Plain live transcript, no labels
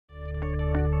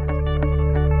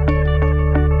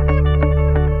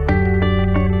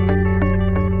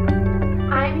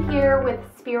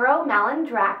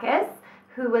Malandrakis,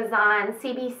 who was on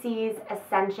CBC's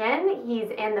Ascension. He's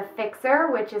in The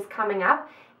Fixer, which is coming up,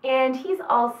 and he's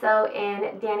also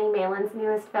in Danny Malin's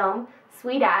newest film,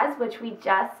 Sweet As, which we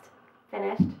just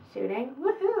finished shooting.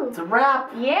 Woohoo! It's a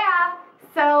wrap! Yeah!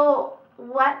 So,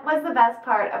 what was the best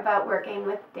part about working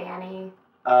with Danny?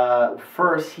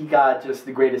 First, he got just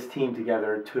the greatest team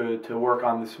together to work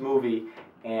on this movie,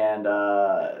 and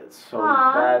so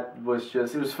that was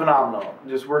just, it was phenomenal.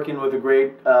 Just working with a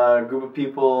great group of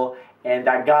people, and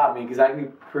that got me, because I can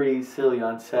be pretty silly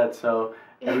on set, so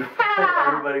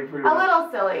everybody pretty much... A little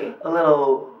silly. A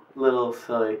little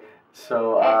silly.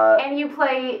 So, and you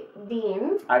play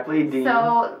Dean. I play Dean.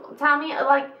 So, tell me,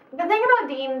 like, the thing about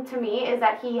Dean to me is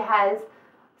that he has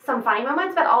some funny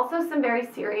moments, but also some very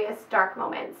serious, dark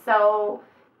moments. So,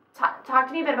 talk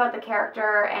to me a bit about the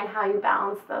character and how you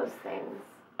balance those things.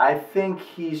 I think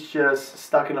he's just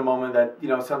stuck in a moment that, you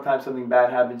know, sometimes something bad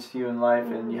happens to you in life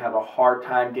and you have a hard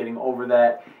time getting over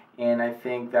that. And I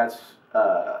think that's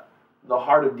the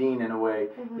heart of Dean in a way.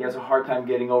 He has a hard time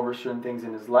getting over certain things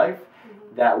in his life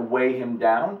that weigh him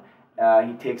down.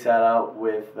 He takes that out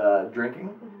with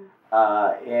drinking.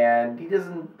 And he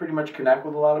doesn't pretty much connect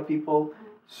with a lot of people.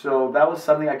 So that was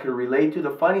something I could relate to. The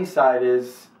funny side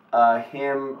is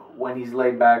him when he's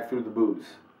laid back through the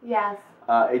booze. Yes.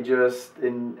 It just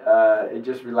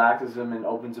relaxes him and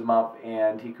opens him up,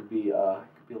 and he could be a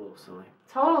little silly.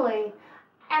 Totally.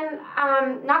 And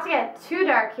not to get too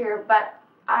dark here, but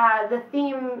the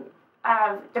theme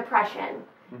of depression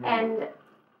and,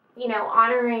 you know,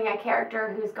 honoring a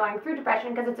character who's going through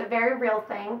depression, because it's a very real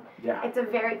thing. Yeah. It's a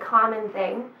very common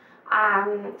thing.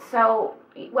 So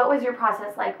what was your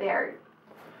process like there?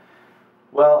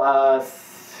 Well,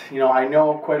 you know, I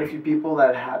know quite a few people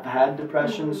that have had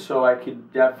depression, so I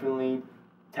could definitely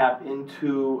tap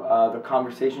into the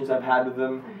conversations I've had with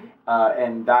them,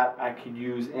 and that I could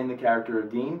use in the character of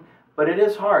Dean. But it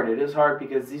is hard. It is hard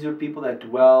because these are people that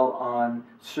dwell on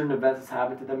certain events that's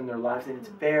happened to them in their lives, and it's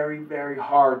very, very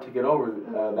hard to get over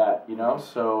that, you know?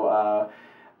 So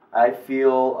I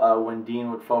feel when Dean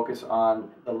would focus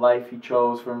on the life he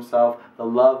chose for himself, the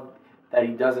love that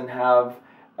he doesn't have,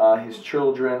 his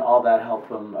children, all that help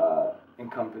him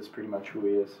encompass pretty much who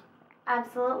he is.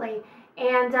 Absolutely.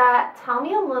 And tell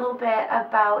me a little bit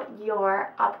about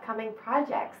your upcoming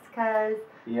projects, because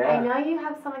I know you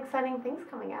have some exciting things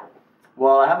coming out.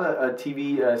 Well, I have a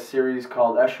TV series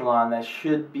called Echelon that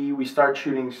we start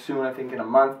shooting soon, I think in a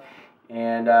month,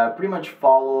 and pretty much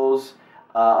follows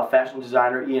a fashion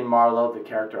designer, Ian Marlowe, the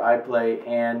character I play,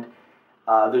 and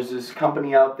there's this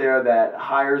company out there that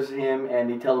hires him,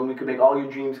 and they tell him we can make all your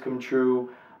dreams come true.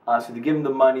 So they give him the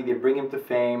money, they bring him to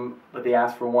fame, but they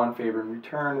ask for one favor in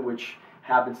return, which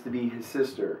happens to be his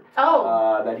sister.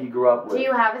 That he grew up with. Do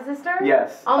you have a sister?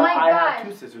 Yes. Oh my God. I have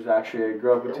two sisters, actually. I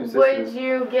grew up with two sisters. Would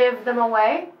you give them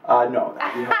away? No,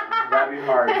 that'd be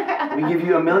hard. We give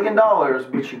you $1 million,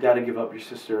 but you got to give up your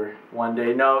sister one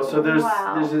day. No, so there's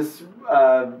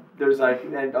like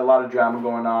a lot of drama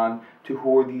going on to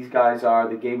who these guys are.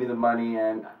 They gave me the money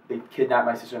and they kidnapped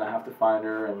my sister and I have to find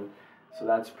her, and so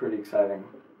that's pretty exciting.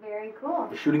 Very cool.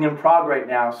 We're shooting in Prague right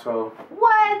now, so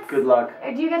what? Good luck.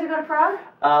 Do you get to go to Prague?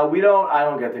 I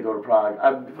don't get to go to Prague.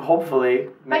 Hopefully,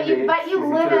 maybe. But you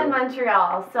live in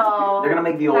Montreal, so they're gonna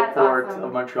make the old port awesome.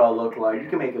 of Montreal look like, you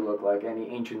can make it look like any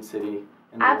ancient city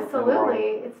in the world.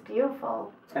 It's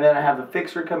beautiful. And then I have The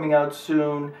Fixer coming out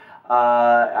soon.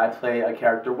 I play a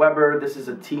character, Weber. This is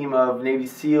a team of Navy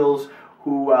SEALs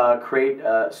who create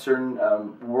certain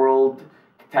world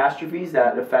catastrophes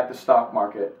that affect the stock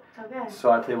market. Okay. So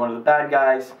I play one of the bad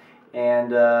guys, and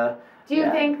do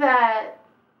you think that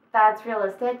that's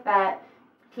realistic, that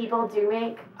people do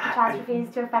make catastrophes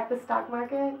to affect the stock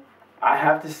market? I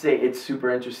have to say it's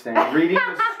super interesting. Reading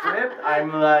the script,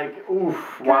 I'm like,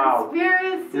 oof, wow.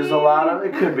 Conspiracy. There's a lot of,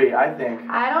 it could be, I think.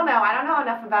 I don't know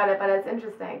enough about it, but it's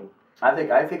interesting. I think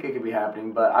it could be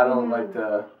happening, but I don't like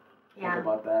to think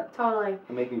about that. Totally.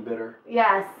 It'll make me bitter.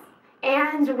 Yes.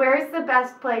 And where's the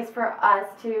best place for us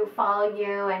to follow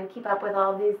you and keep up with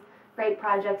all these great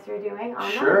projects you're doing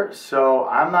online? Sure. So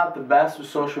I'm not the best with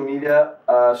social media.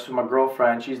 So my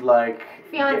girlfriend, she's like...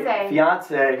 Fiance.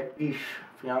 Fiance.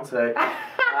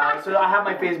 So I have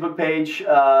my Facebook page,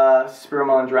 SPIRO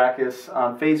MALANDRAKIS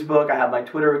on Facebook. I have my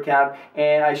Twitter account,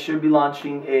 and I should be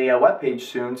launching a webpage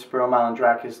soon,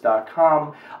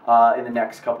 SPIROMALANDRAKIS.com, in the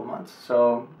next couple months.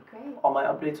 So all my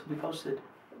updates will be posted.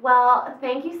 Well,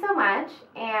 thank you so much,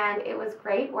 and it was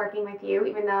great working with you,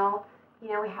 even though, you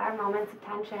know, we had our moments of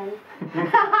tension.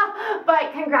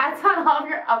 But congrats on all of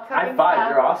your upcoming High five, stuff.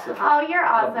 you're awesome. Oh, you're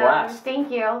awesome. A blast. Thank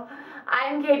you.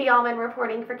 I'm Katie Uhlmann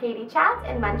reporting for Katie Chats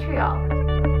in Montreal.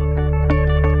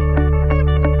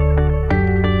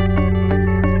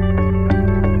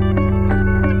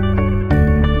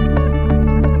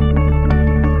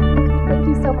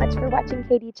 much for watching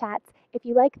KD Chats. If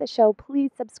you like the show,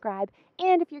 please subscribe.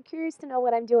 And if you're curious to know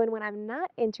what I'm doing when I'm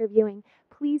not interviewing,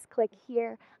 please click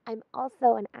here. I'm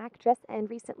also an actress and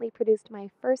recently produced my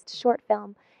first short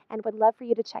film and would love for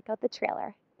you to check out the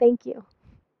trailer. Thank you.